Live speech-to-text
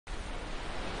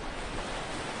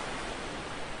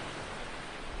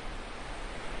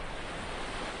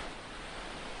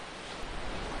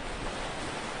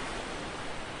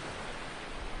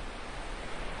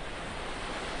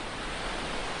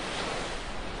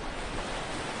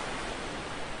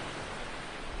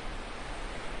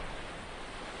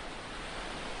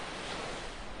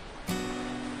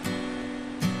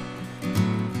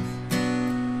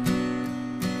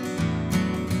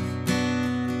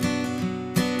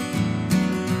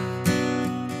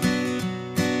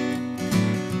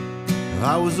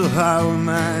I was a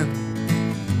highwayman.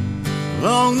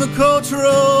 Along the coach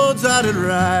roads I did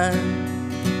ride,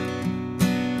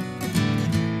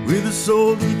 with a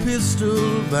sword and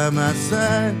pistol by my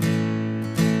side.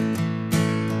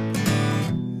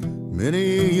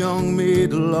 Many a young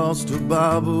maid lost her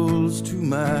baubles to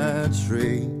my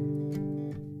trade.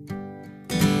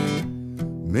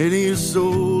 Many a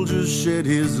soldier shed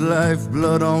his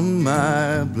lifeblood on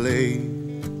my blade.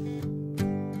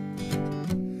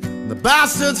 The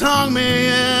bastards hung me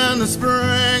in the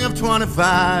spring of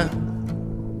 25,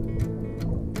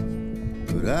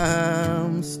 but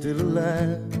I'm still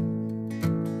alive.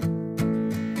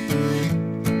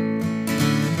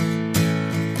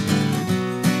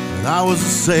 And I was a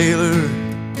sailor,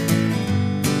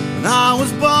 and I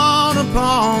was born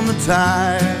upon the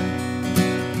tide.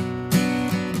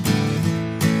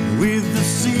 With the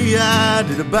sea I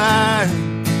did abide.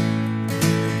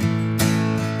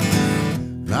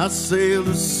 I sailed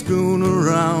a schooner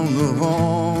around the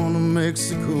Horn of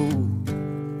Mexico.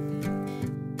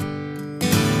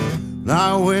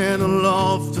 I went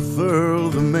aloft to furl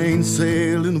the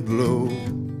mainsail in a blow.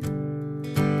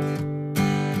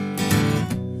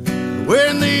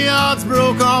 When the yards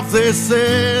broke off, they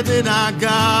said that I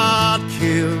got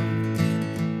killed,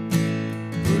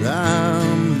 but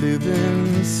I'm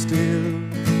living still.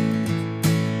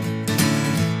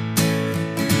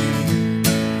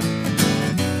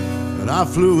 And I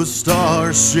flew a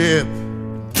starship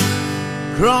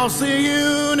across the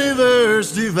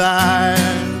universe divide.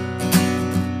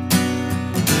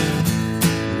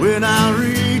 When I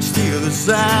reach the other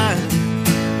side,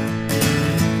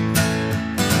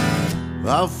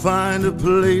 I'll find a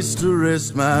place to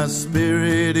rest my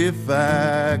spirit if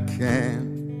I can.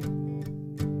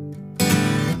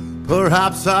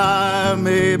 Perhaps I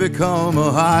may become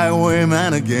a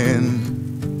highwayman again.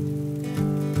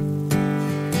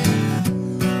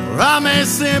 Or I may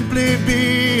simply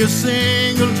be a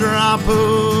single drop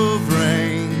of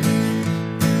rain,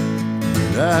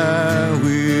 but I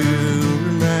will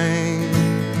remain,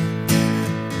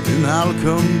 and I'll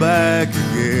come back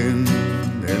again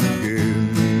and